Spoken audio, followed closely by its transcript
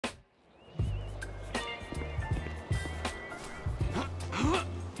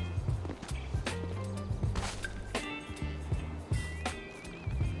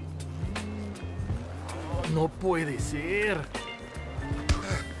No puede ser.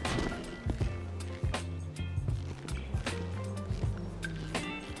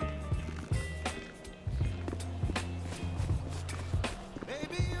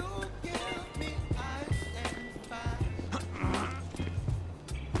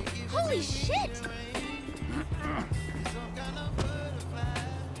 Holy shit!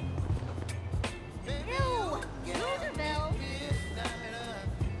 Ew! Roosevelt!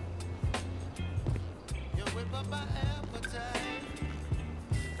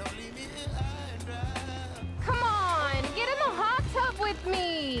 Come on! Get in the hot tub with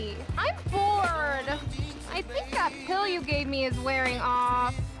me! I'm bored! I think that pill you gave me is wearing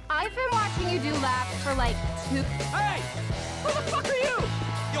off. I've been watching you do laps for like 2... Hey! Who the fuck are you?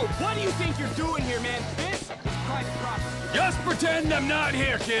 Yo, what do you think you're doing here, man? This is private property. Just pretend I'm not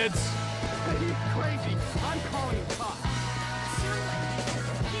here, kids. You're crazy. I'm calling the cops.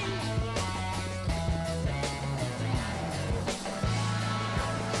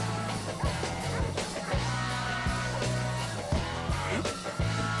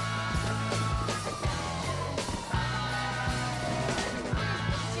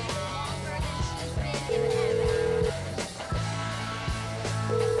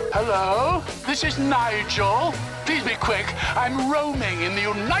 Hello, this is Nigel. Please be quick. I'm roaming in the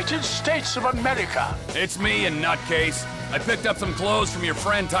United States of America. It's me, you nutcase. I picked up some clothes from your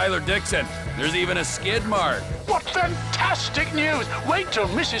friend Tyler Dixon. There's even a skid mark. What fantastic news! Wait till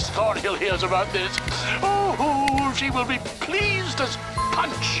Mrs. Thornhill hears about this. Oh, she will be pleased as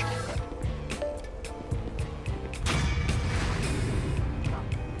punch.